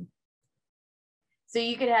activity. So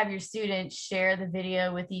you could have your students share the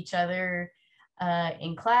video with each other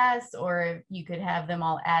in class, or you could have them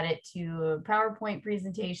all add it to a PowerPoint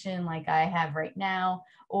presentation like I have right now,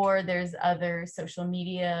 or there's other social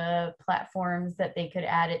media platforms that they could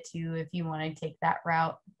add it to if you want to take that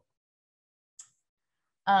route.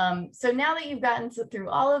 So now that you've gotten through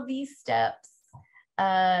all of these steps,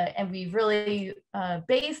 and we've really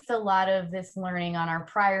based a lot of this learning on our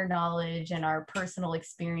prior knowledge and our personal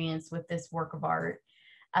experience with this work of art,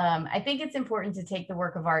 I think it's important to take the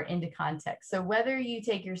work of art into context. So whether you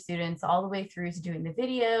take your students all the way through to doing the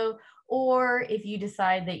video, or if you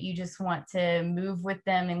decide that you just want to move with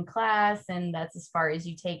them in class and that's as far as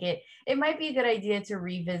you take it, it might be a good idea to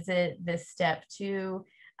revisit this step too,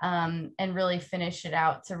 and really finish it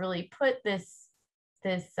out, to really put this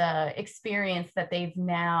experience that they've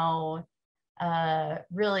now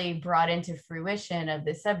really brought into fruition of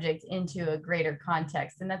the subject into a greater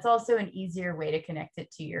context. And that's also an easier way to connect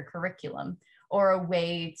it to your curriculum, or a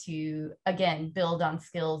way to, again, build on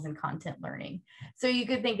skills and content learning. So you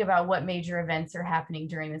could think about what major events are happening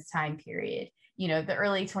during this time period. You know, the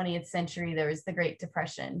early 20th century, there was the Great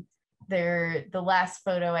Depression. The last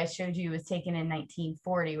photo I showed you was taken in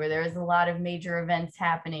 1940, where there was a lot of major events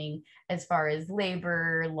happening as far as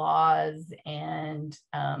labor laws and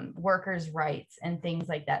workers' rights and things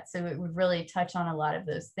like that. So it would really touch on a lot of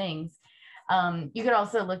those things. You could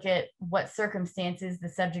also look at what circumstances the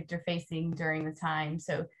subject are facing during the time.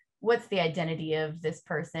 So what's the identity of this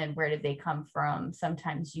person? Where did they come from?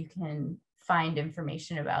 Sometimes you can find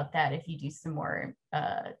information about that if you do some more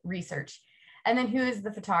research. And then who is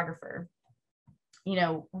the photographer? You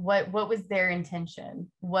know, what was their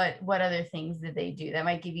intention? What other things did they do? That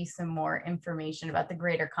might give you some more information about the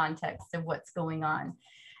greater context of what's going on.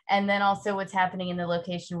 And then also what's happening in the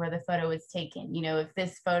location where the photo was taken. You know, if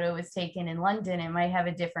this photo was taken in London, it might have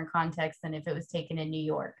a different context than if it was taken in New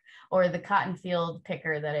York. Or the cotton field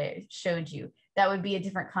picker that I showed you, that would be a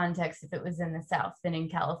different context if it was in the South than in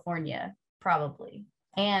California, probably.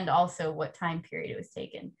 And also what time period it was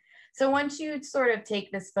taken. So once you sort of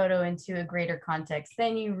take this photo into a greater context,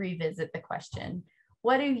 then you revisit the question,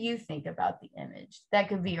 what do you think about the image? That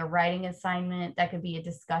could be a writing assignment, that could be a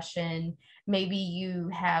discussion. Maybe you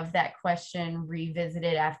have that question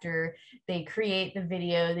revisited after they create the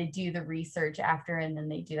video, they do the research after, and then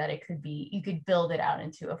they do that. It could be, you could build it out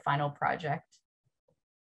into a final project.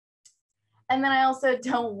 And then I also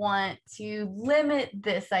don't want to limit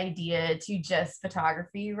this idea to just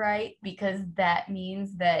photography, right? Because that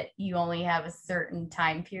means that you only have a certain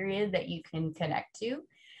time period that you can connect to.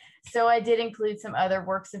 So I did include some other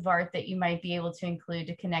works of art that you might be able to include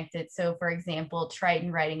to connect it. So for example,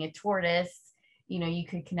 Triton riding a tortoise, you know, you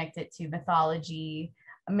could connect it to mythology.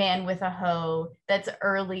 A man with a hoe, that's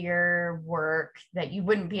earlier work that you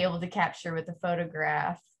wouldn't be able to capture with a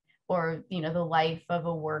photograph. Or, you know, the life of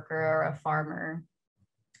a worker or a farmer.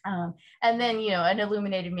 And then, you know, an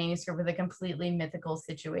illuminated manuscript with a completely mythical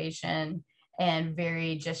situation and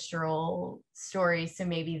very gestural stories. So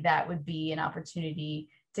maybe that would be an opportunity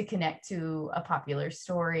to connect to a popular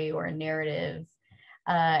story or a narrative.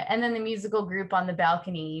 And then the musical group on the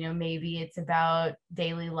balcony, you know, maybe it's about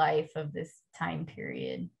daily life of this time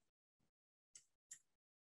period.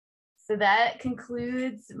 So that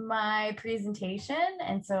concludes my presentation.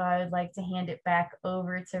 And so I would like to hand it back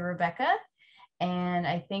over to Rebecca. And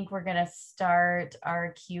I think we're gonna start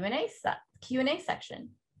our Q&A section.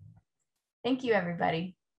 Thank you,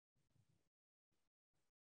 everybody.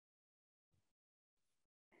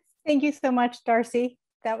 Thank you so much, Darcy.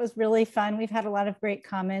 That was really fun. We've had a lot of great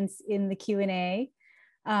comments in the Q&A.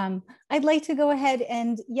 I'd like to go ahead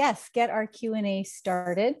and, yes, get our Q&A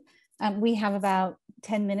started. We have about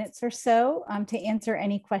 10 minutes or so to answer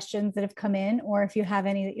any questions that have come in, or if you have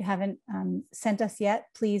any that you haven't sent us yet,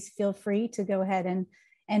 please feel free to go ahead and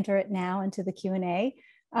enter it now into the Q&A.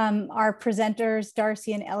 Our presenters,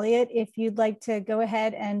 Darcy and Elliot, if you'd like to go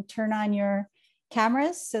ahead and turn on your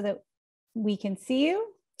cameras so that we can see you,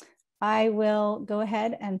 I will go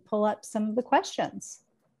ahead and pull up some of the questions.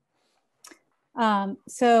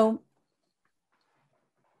 So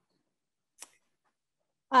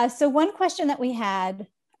one question that we had,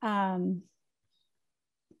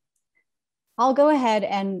 I'll go ahead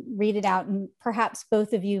and read it out, and perhaps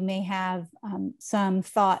both of you may have some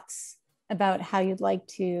thoughts about how you'd like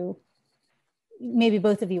to, maybe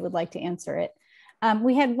both of you would like to answer it.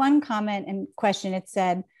 We had one comment and question. It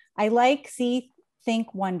said, I like see,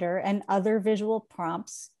 think, wonder, and other visual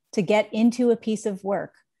prompts to get into a piece of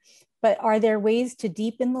work, but are there ways to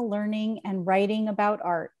deepen the learning and writing about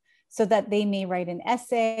art so that they may write an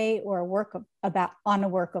essay or a work on a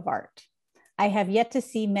work of art? I have yet to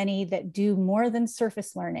see many that do more than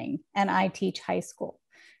surface learning, and I teach high school.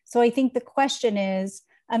 So I think the question is,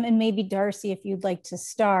 and maybe Darcy, if you'd like to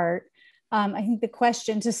start, I think the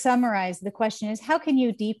question, to summarize, the question is, how can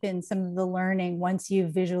you deepen some of the learning once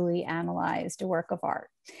you've visually analyzed a work of art?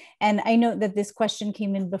 And I know that this question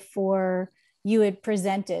came in before you had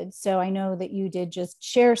presented. So I know that you did just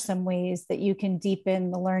share some ways that you can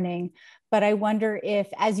deepen the learning. But I wonder if,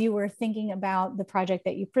 as you were thinking about the project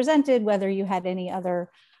that you presented, whether you had any other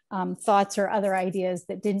thoughts or other ideas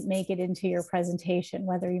that didn't make it into your presentation,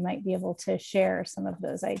 whether you might be able to share some of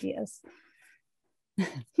those ideas.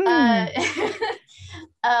 Well,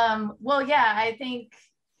 yeah, I think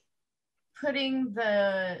putting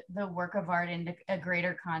the work of art into a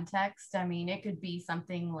greater context. I mean, it could be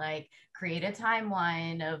something like create a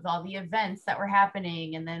timeline of all the events that were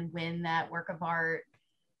happening, and then when that work of art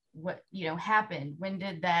happened, when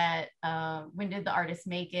did the artist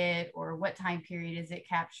make it, or what time period is it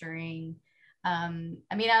capturing. I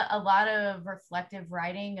mean, a lot of reflective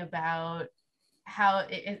writing about how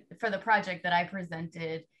for the project that I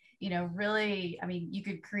presented, really, I mean, you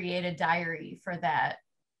could create a diary for that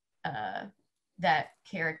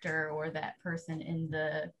character or that person in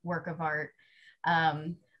the work of art.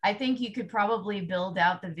 I think you could probably build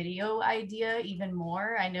out the video idea even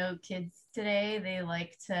more. I know kids today, they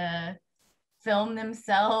like to film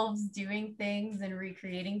themselves doing things and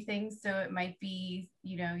recreating things. So it might be,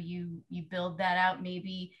 you build that out.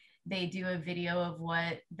 Maybe they do a video of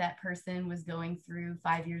what that person was going through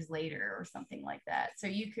 5 years later or something like that. So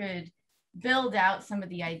you could build out some of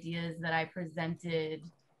the ideas that I presented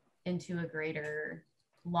into a greater,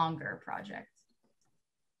 longer project.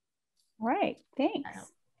 Right,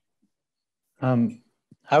 thanks.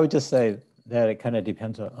 I would just say that it kind of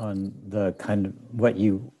depends on the kind of what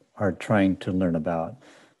you are trying to learn about.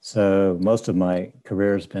 So most of my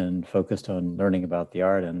career has been focused on learning about the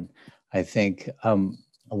art, and I think a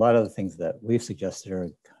lot of the things that we've suggested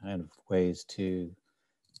are kind of ways to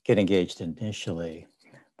get engaged initially.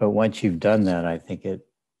 But once you've done that, I think it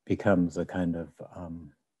becomes a kind of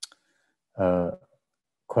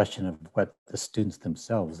question of what the students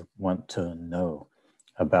themselves want to know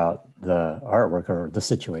about the artwork or the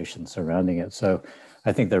situation surrounding it. So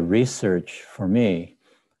I think the research for me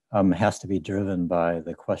has to be driven by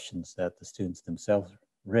the questions that the students themselves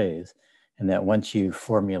raise, and that once you've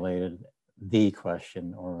formulated the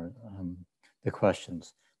question or the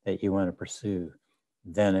questions that you want to pursue,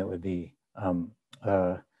 then it would be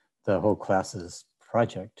the whole class's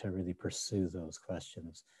project to really pursue those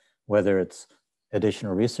questions, whether it's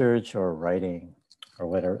additional research or writing or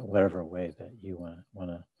whatever way that you want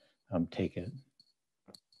to take it.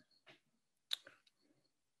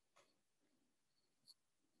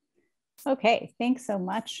 Okay, thanks so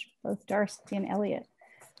much, both Darcy and Elliot.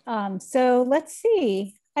 So let's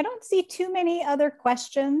see. I don't see too many other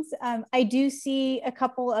questions. I do see a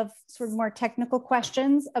couple of sort of more technical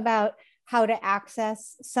questions about how to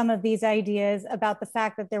access some of these ideas, about the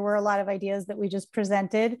fact that there were a lot of ideas that we just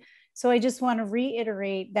presented. So I just want to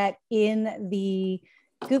reiterate that in the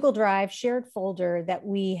Google Drive shared folder that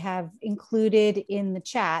we have included in the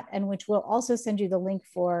chat, and which we'll also send you the link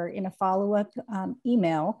for in a follow-up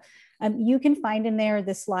email, you can find in there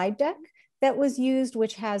the slide deck that was used,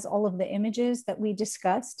 which has all of the images that we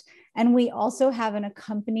discussed. And we also have an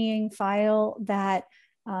accompanying file that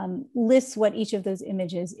lists what each of those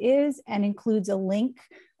images is and includes a link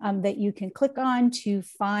that you can click on to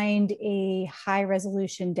find a high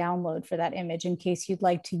resolution download for that image in case you'd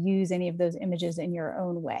like to use any of those images in your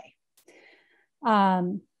own way.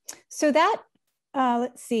 So that,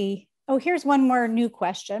 let's see. Oh, here's one more new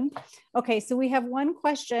question. Okay, so we have one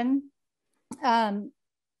question. And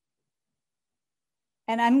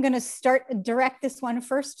I'm going to direct this one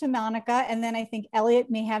first to Monica, and then I think Elliot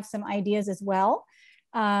may have some ideas as well.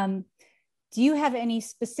 Do you have any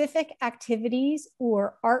specific activities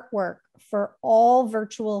or artwork for all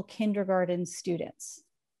virtual kindergarten students?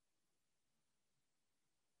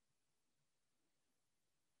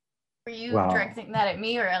 Were you directing that at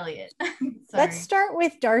me or Elliot? Let's start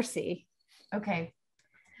with Darcy. Okay.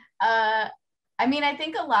 I mean, I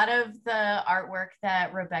think a lot of the artwork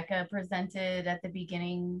that Rebecca presented at the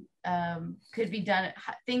beginning could be done,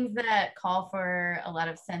 things that call for a lot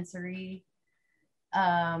of sensory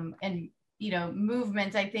and, you know,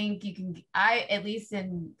 movement. I think you can, at least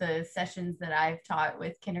in the sessions that I've taught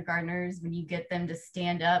with kindergartners, when you get them to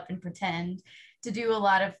stand up and pretend to do a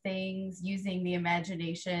lot of things using the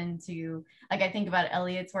imagination to, like, I think about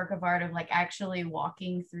Elliot's work of art of like actually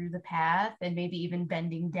walking through the path and maybe even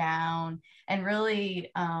bending down and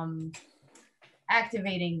really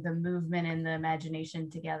activating the movement and the imagination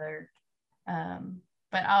together.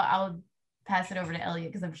 But I'll pass it over to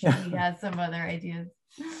Elliot because I'm sure he has some other ideas.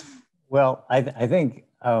 Well, I think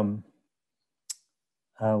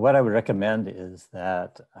what I would recommend is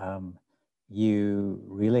that you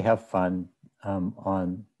really have fun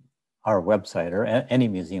on our website or any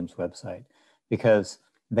museum's website, because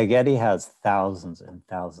the Getty has thousands and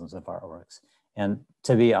thousands of artworks. And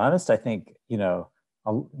to be honest, I think, there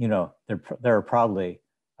are probably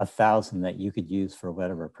 1,000 that you could use for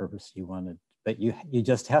whatever purpose you wanted, but you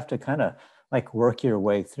just have to kind of like work your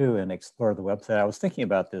way through and explore the website. I was thinking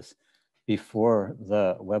about this before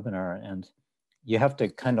the webinar, and you have to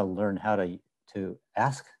kind of learn how to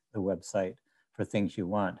ask the website for things you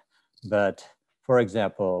want. But for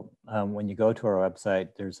example, when you go to our website,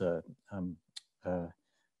 there's a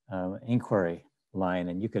inquiry line,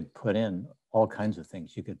 and you could put in all kinds of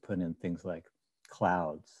things. You could put in things like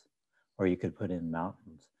clouds, or you could put in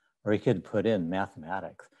mountains, or you could put in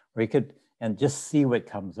mathematics, or you could, and just see what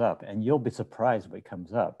comes up. And you'll be surprised what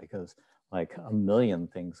comes up, because like a million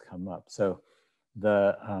things come up. So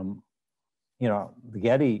the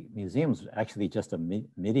Getty Museum is actually just a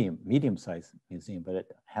medium-sized museum, but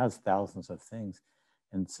it has thousands of things.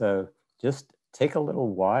 And so just take a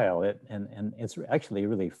little while, and it's actually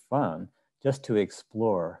really fun just to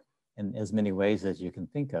explore in as many ways as you can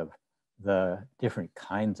think of the different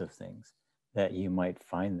kinds of things that you might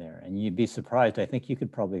find there. And you'd be surprised. I think you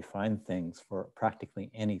could probably find things for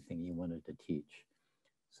practically anything you wanted to teach.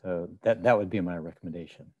 So that would be my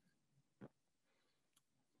recommendation.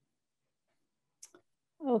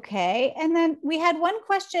 Okay, and then we had one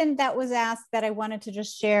question that was asked that I wanted to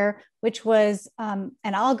just share, which was, and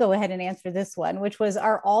I'll go ahead and answer this one, which was,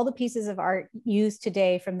 are all the pieces of art used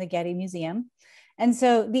today from the Getty Museum? And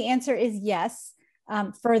so the answer is yes.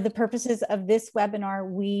 For the purposes of this webinar,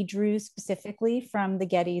 we drew specifically from the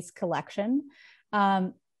Getty's collection.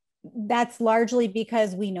 That's largely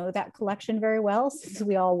because we know that collection very well, since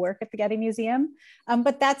we all work at the Getty Museum.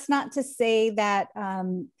 But that's not to say that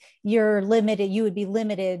you're limited, you would be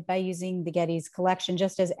limited by using the Getty's collection.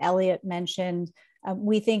 Just as Elliot mentioned,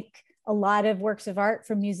 we think a lot of works of art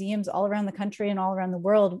from museums all around the country and all around the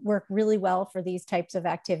world work really well for these types of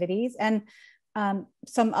activities. And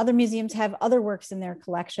some other museums have other works in their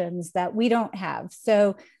collections that we don't have.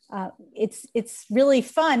 So it's really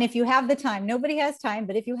fun if you have the time. Nobody has time,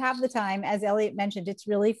 but if you have the time, as Elliot mentioned, it's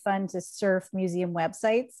really fun to surf museum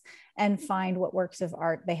websites and find what works of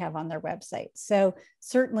art they have on their website. So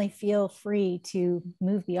certainly feel free to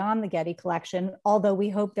move beyond the Getty collection, although we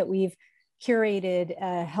hope that we've curated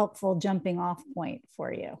a helpful jumping off point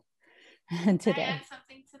for you today. Can I add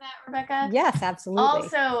something to that, Rebecca? Yes, absolutely.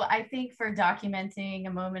 Also, I think for documenting a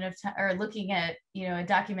moment of time, or looking at, a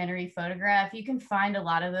documentary photograph, you can find a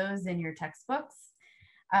lot of those in your textbooks.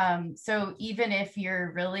 So even if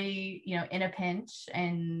you're really, in a pinch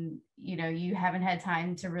and, you haven't had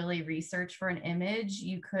time to really research for an image,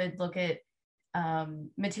 you could look at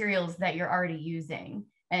materials that you're already using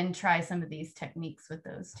and try some of these techniques with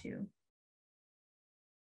those too.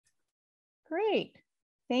 Great,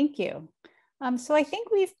 thank you. So I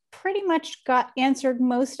think we've pretty much answered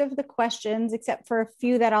most of the questions, except for a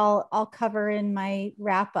few that I'll cover in my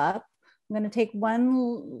wrap up. I'm going to take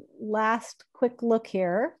one last quick look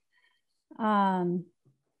here. There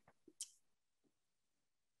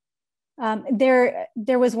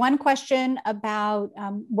was one question about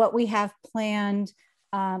what we have planned,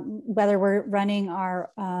 whether we're running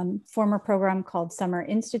our former program called Summer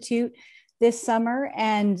Institute this summer.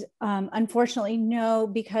 And unfortunately, no,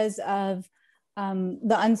 because of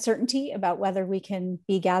the uncertainty about whether we can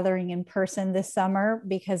be gathering in person this summer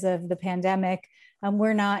because of the pandemic,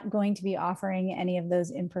 we're not going to be offering any of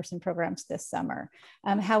those in-person programs this summer.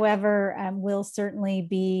 However, we'll certainly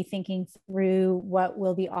be thinking through what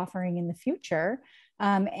we'll be offering in the future.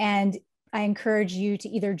 And I encourage you to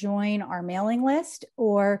either join our mailing list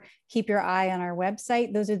or keep your eye on our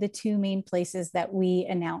website. Those are the two main places that we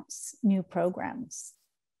announce new programs.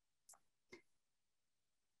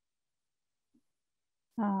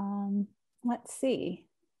 Let's see.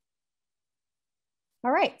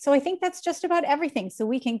 All right, so I think that's just about everything. So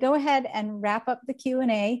we can go ahead and wrap up the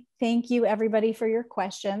Q&A. Thank you everybody for your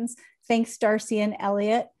questions. Thanks Darcy and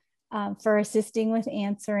Elliot for assisting with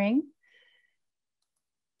answering.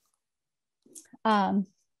 And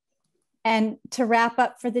to wrap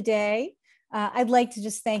up for the day, I'd like to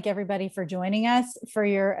just thank everybody for joining us, for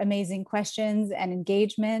your amazing questions and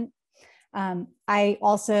engagement. I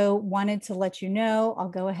also wanted to let you know, I'll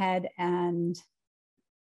go ahead and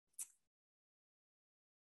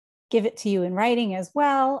give it to you in writing as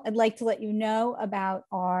well. I'd like to let you know about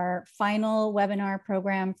our final webinar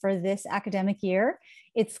program for this academic year.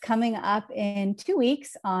 It's coming up in 2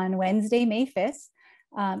 weeks on Wednesday, May 5th.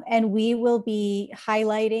 And we will be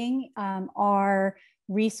highlighting our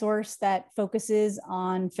resource that focuses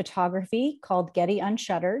on photography called Getty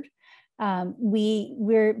Unshuttered.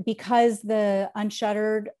 Because the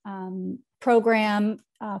Unshuttered program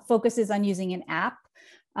focuses on using an app,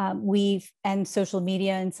 and social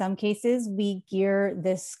media in some cases, we gear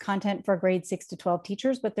this content for grade 6 to 12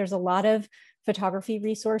 teachers, but there's a lot of photography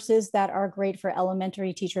resources that are great for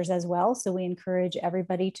elementary teachers as well. So we encourage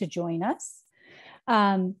everybody to join us.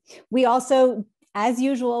 We also, as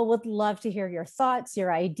usual, would love to hear your thoughts,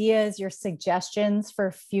 your ideas, your suggestions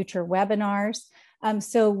for future webinars.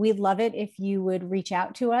 So we'd love it if you would reach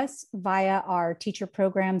out to us via our teacher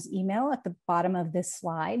programs email at the bottom of this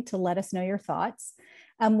slide to let us know your thoughts.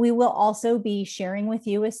 We will also be sharing with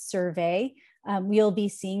you a survey. We'll be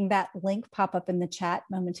seeing that link pop up in the chat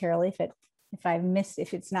momentarily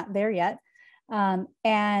if it's not there yet.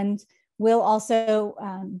 And we'll also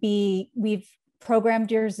we've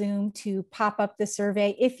programmed your Zoom to pop up the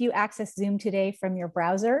survey. If you access Zoom today from your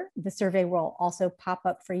browser, the survey will also pop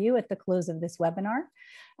up for you at the close of this webinar.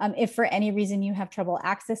 If for any reason you have trouble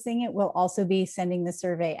accessing it, we'll also be sending the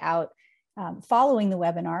survey out following the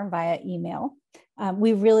webinar via email.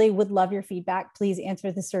 We really would love your feedback. Please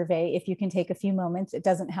answer the survey if you can take a few moments. It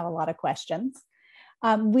doesn't have a lot of questions.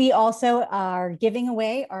 We also are giving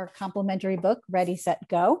away our complimentary book, Ready, Set,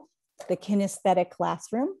 Go, The Kinesthetic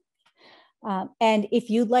Classroom. And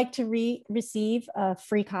if you'd like to receive a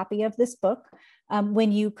free copy of this book,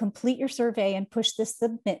 when you complete your survey and push the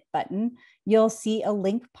submit button, you'll see a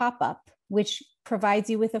link pop up, which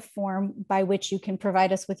provides you with a form by which you can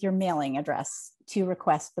provide us with your mailing address to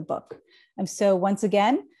request the book. So once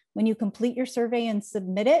again, when you complete your survey and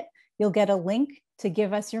submit it, you'll get a link to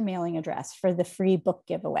give us your mailing address for the free book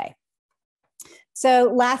giveaway.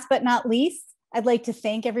 So last but not least, I'd like to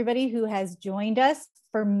thank everybody who has joined us.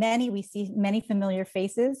 We see many familiar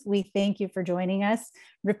faces. We thank you for joining us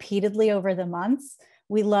repeatedly over the months.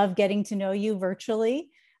 We love getting to know you virtually,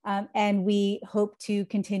 and we hope to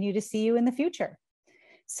continue to see you in the future.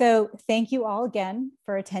 So thank you all again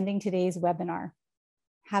for attending today's webinar.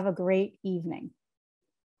 Have a great evening.